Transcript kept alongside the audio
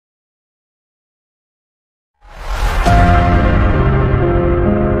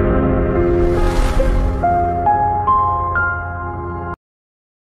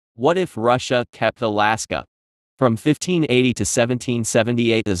What if Russia kept Alaska? From 1580 to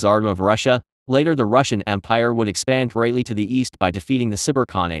 1778, the Tsardom of Russia, later the Russian Empire, would expand greatly to the east by defeating the Sibir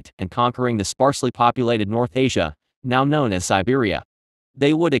Khanate and conquering the sparsely populated North Asia, now known as Siberia.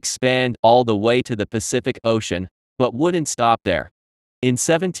 They would expand all the way to the Pacific Ocean, but wouldn't stop there. In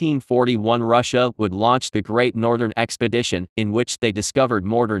 1741, Russia would launch the Great Northern Expedition, in which they discovered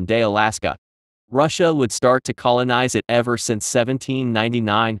modern-day Alaska. Russia would start to colonize it ever since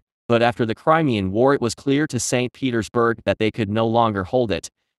 1799, but after the Crimean War it was clear to St. Petersburg that they could no longer hold it,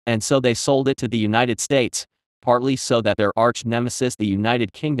 and so they sold it to the United States, partly so that their arch-nemesis the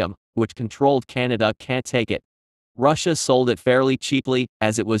United Kingdom, which controlled Canada, can't take it. Russia sold it fairly cheaply,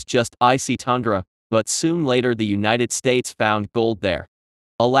 as it was just icy tundra, but soon later the United States found gold there.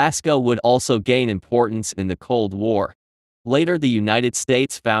 Alaska would also gain importance in the Cold War. Later the United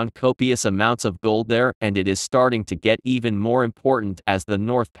States found copious amounts of gold there, and it is starting to get even more important as the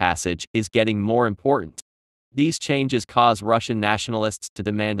North Passage is getting more important. These changes cause Russian nationalists to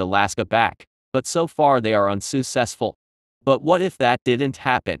demand Alaska back, but so far they are unsuccessful. But what if that didn't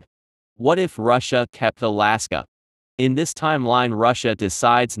happen? What if Russia kept Alaska? In this timeline, Russia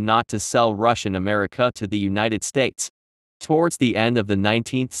decides not to sell Russian America to the United States. Towards the end of the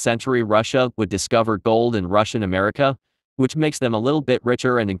 19th century, Russia would discover gold in Russian America, which makes them a little bit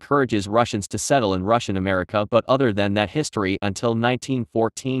richer and encourages Russians to settle in Russian America, but other than that, history until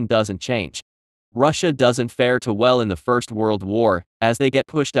 1914 doesn't change. Russia doesn't fare too well in the First World War, as they get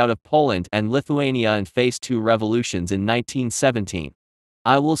pushed out of Poland and Lithuania and face two revolutions in 1917.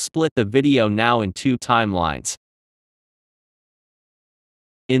 I will split the video now in two timelines.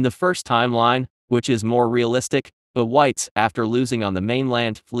 In the first timeline, which is more realistic, the Whites, after losing on the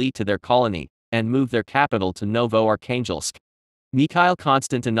mainland, flee to their colony and move their capital to Novo-Archangельsk. Mikhail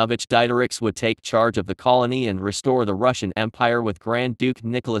Konstantinovich Diderix would take charge of the colony and restore the Russian Empire with Grand Duke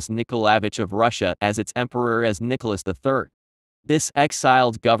Nicholas Nikolaevich of Russia as its emperor as Nicholas III. This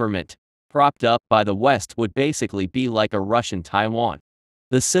exiled government, propped up by the West, would basically be like a Russian Taiwan.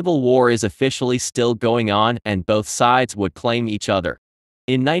 The Civil War is officially still going on, and both sides would claim each other.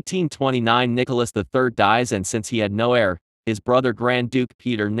 In 1929, Nicholas III dies, and since he had no heir, his brother Grand Duke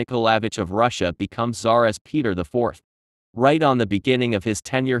Peter Nikolaevich of Russia becomes Tsar as Peter IV. Right on the beginning of his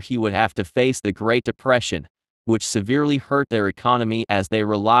tenure, he would have to face the Great Depression, which severely hurt their economy as they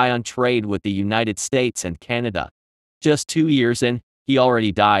rely on trade with the United States and Canada. Just 2 years in, he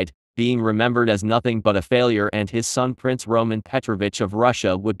already died, being remembered as nothing but a failure, and his son Prince Roman Petrovich of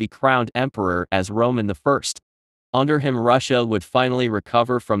Russia would be crowned emperor as Roman I. Under him, Russia would finally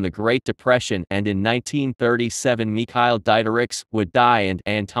recover from the Great Depression, and in 1937 Mikhail Diderix would die and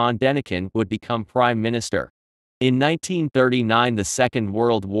Anton Denikin would become prime minister. In 1939 the Second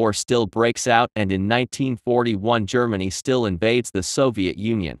World War still breaks out, and in 1941 Germany still invades the Soviet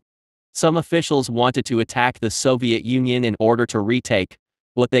Union. Some officials wanted to attack the Soviet Union in order to retake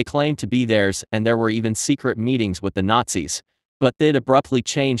what they claimed to be theirs, and there were even secret meetings with the Nazis. But that abruptly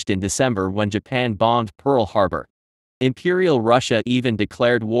changed in December when Japan bombed Pearl Harbor. Imperial Russia even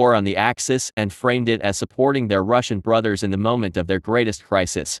declared war on the Axis and framed it as supporting their Russian brothers in the moment of their greatest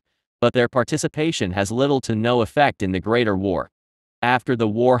crisis, but their participation has little to no effect in the Greater War. After the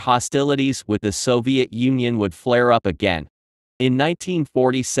war, hostilities with the Soviet Union would flare up again. In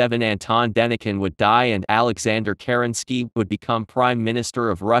 1947 Anton Denikin would die and Alexander Kerensky would become Prime Minister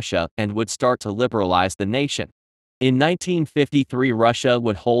of Russia and would start to liberalize the nation. In 1953 Russia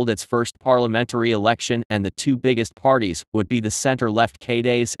would hold its first parliamentary election, and the two biggest parties would be the center-left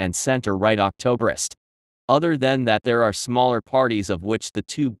Kadays and center-right Octoberist. Other than that, there are smaller parties, of which the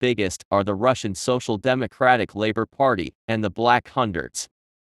two biggest are the Russian Social Democratic Labour Party and the Black Hundreds.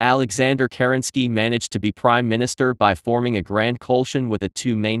 Alexander Kerensky managed to be prime minister by forming a grand coalition with the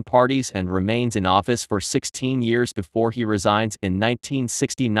two main parties and remains in office for 16 years before he resigns in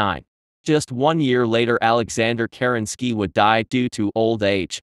 1969. Just 1 year later, Alexander Kerensky would die due to old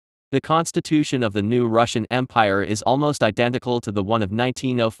age. The constitution of the new Russian Empire is almost identical to the one of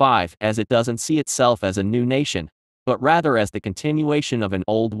 1905, as it doesn't see itself as a new nation, but rather as the continuation of an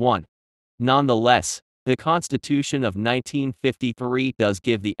old one. Nonetheless, the Constitution of 1953 does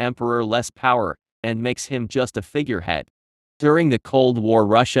give the emperor less power, and makes him just a figurehead. During the Cold War,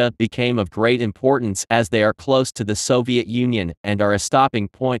 Russia became of great importance as they are close to the Soviet Union and are a stopping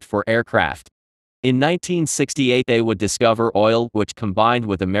point for aircraft. In 1968 they would discover oil, which combined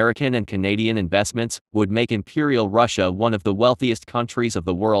with American and Canadian investments would make Imperial Russia one of the wealthiest countries of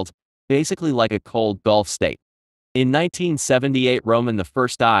the world, basically like a cold Gulf state. In 1978 Roman I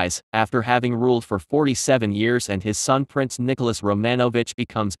dies, after having ruled for 47 years, and his son Prince Nicholas Romanovich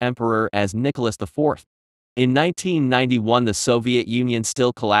becomes emperor as Nicholas IV. In 1991, the Soviet Union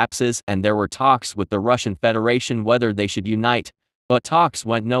still collapses, and there were talks with the Russian Federation whether they should unite, but talks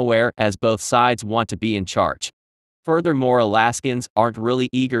went nowhere as both sides want to be in charge. Furthermore, Alaskans aren't really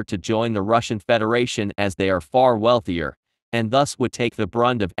eager to join the Russian Federation as they are far wealthier, and thus would take the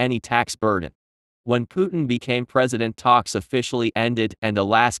brunt of any tax burden. When Putin became president, talks officially ended, and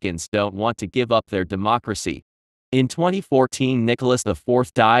Alaskans don't want to give up their democracy. In 2014, Nicholas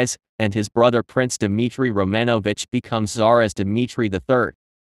IV dies, and his brother Prince Dmitry Romanovich becomes Tsar as Dmitry III.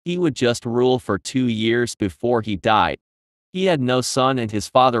 He would just rule for 2 years before he died. He had no son, and his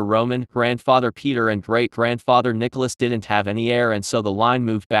father Roman, grandfather Peter, and great-grandfather Nicholas didn't have any heir, and so the line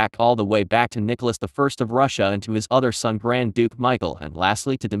moved back all the way back to Nicholas I of Russia and to his other son Grand Duke Michael, and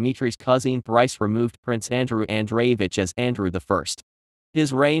lastly to Dmitry's cousin, thrice-removed Prince Andrew Andreevich as Andrew I.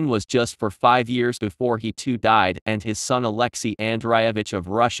 His reign was just for 5 years before he too died, and his son Alexei Andreevich of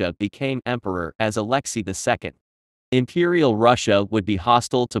Russia became emperor as Alexei II. Imperial Russia would be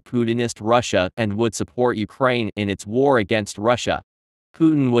hostile to Putinist Russia and would support Ukraine in its war against Russia.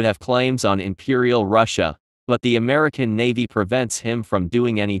 Putin would have claims on Imperial Russia, but the American Navy prevents him from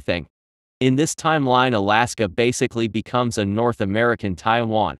doing anything. In this timeline, Alaska basically becomes a North American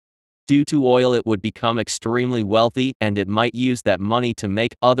Taiwan. Due to oil, it would become extremely wealthy, and it might use that money to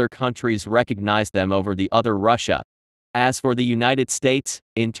make other countries recognize them over the other Russia. As for the United States,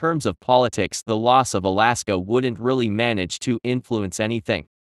 in terms of politics, the loss of Alaska wouldn't really manage to influence anything.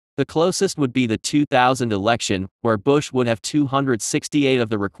 The closest would be the 2000 election, where Bush would have 268 of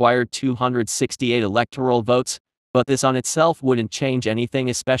the required 268 electoral votes, but this on itself wouldn't change anything,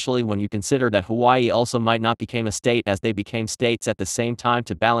 especially when you consider that Hawaii also might not become a state, as they became states at the same time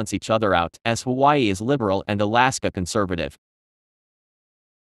to balance each other out, as Hawaii is liberal and Alaska conservative.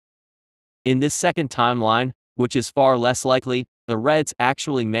 In this second timeline, which is far less likely, the Reds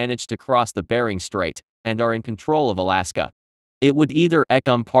actually managed to cross the Bering Strait, and are in control of Alaska. It would either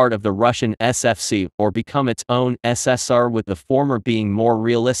become part of the Russian SFC or become its own SSR, with the former being more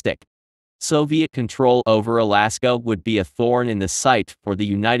realistic. Soviet control over Alaska would be a thorn in the side for the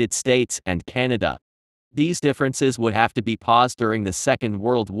United States and Canada. These differences would have to be paused during the Second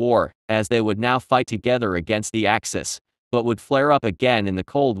World War, as they would now fight together against the Axis, but would flare up again in the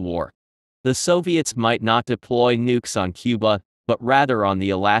Cold War. The Soviets might not deploy nukes on Cuba, but rather on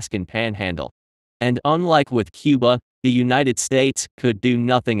the Alaskan Panhandle. And unlike with Cuba, the United States could do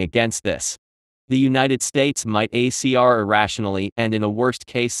nothing against this. The United States might ACR irrationally, and in a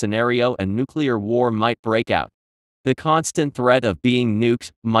worst-case scenario, a nuclear war might break out. The constant threat of being nuked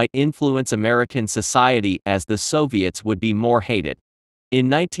might influence American society, as the Soviets would be more hated. In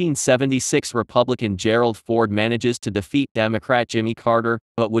 1976, Republican Gerald Ford manages to defeat Democrat Jimmy Carter,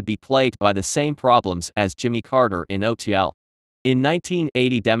 but would be plagued by the same problems as Jimmy Carter in OTL. In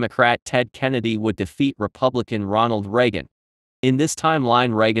 1980, Democrat Ted Kennedy would defeat Republican Ronald Reagan. In this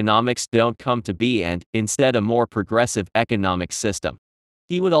timeline, Reaganomics don't come to be, and instead a more progressive economic system.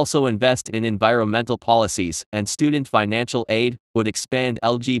 He would also invest in environmental policies, and student financial aid, would expand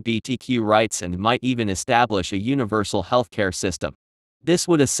LGBTQ rights, and might even establish a universal healthcare system. This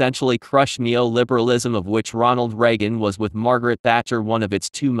would essentially crush neoliberalism, of which Ronald Reagan was, with Margaret Thatcher, one of its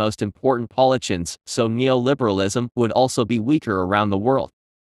two most important politicians, so neoliberalism would also be weaker around the world.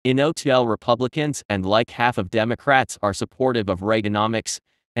 In OTL, Republicans, and like half of Democrats, are supportive of Reaganomics,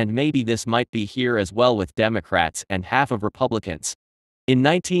 and maybe this might be here as well with Democrats and half of Republicans. In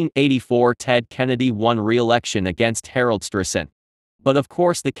 1984, Ted Kennedy won re-election against Harold Streisand. But of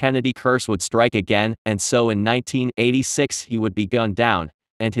course the Kennedy curse would strike again, and so in 1986 he would be gunned down,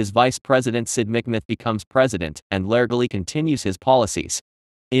 and his vice president Sid McMath becomes president, and legally continues his policies.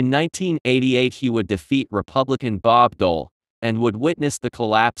 In 1988 he would defeat Republican Bob Dole, and would witness the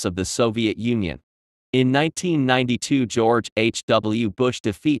collapse of the Soviet Union. In 1992, George H.W. Bush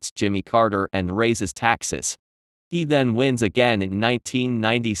defeats Jimmy Carter and raises taxes. He then wins again in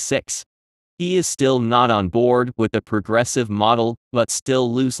 1996. He is still not on board with the progressive model, but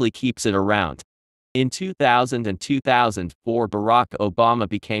still loosely keeps it around. In 2000 and 2004, Barack Obama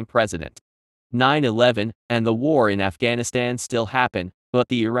became president. 9/11 and the war in Afghanistan still happen, but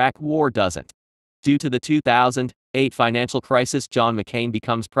the Iraq war doesn't. Due to the 2008 financial crisis, John McCain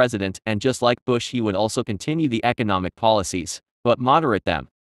becomes president, and just like Bush, he would also continue the economic policies, but moderate them.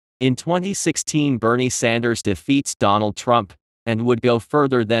 In 2016, Bernie Sanders defeats Donald Trump, and would go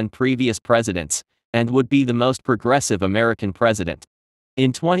further than previous presidents, and would be the most progressive American president.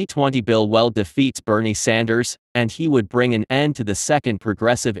 In 2020, Bill Weld defeats Bernie Sanders, and he would bring an end to the second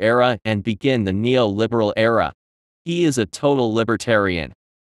progressive era and begin the neoliberal era. He is a total libertarian.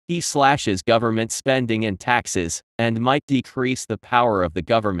 He slashes government spending and taxes, and might decrease the power of the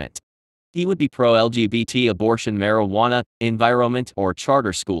government. He would be pro-LGBT, abortion, marijuana, environment, or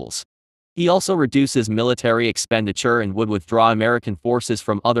charter schools. He also reduces military expenditure and would withdraw American forces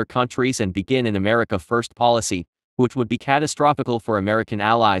from other countries and begin an America First policy, which would be catastrophic for American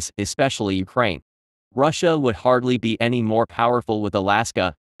allies, especially Ukraine. Russia would hardly be any more powerful with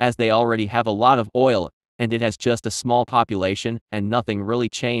Alaska, as they already have a lot of oil, and it has just a small population, and nothing really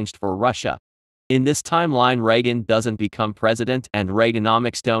changed for Russia. In this timeline, Reagan doesn't become president and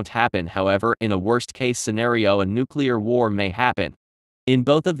Reaganomics don't happen. However, in a worst-case scenario, a nuclear war may happen. In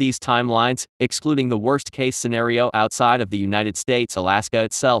both of these timelines, excluding the worst-case scenario outside of the United States, Alaska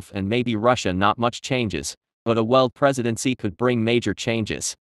itself, and maybe Russia, not much changes, but a Weld presidency could bring major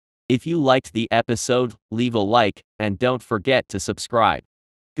changes. If you liked the episode, leave a like, and don't forget to subscribe.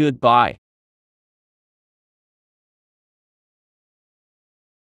 Goodbye.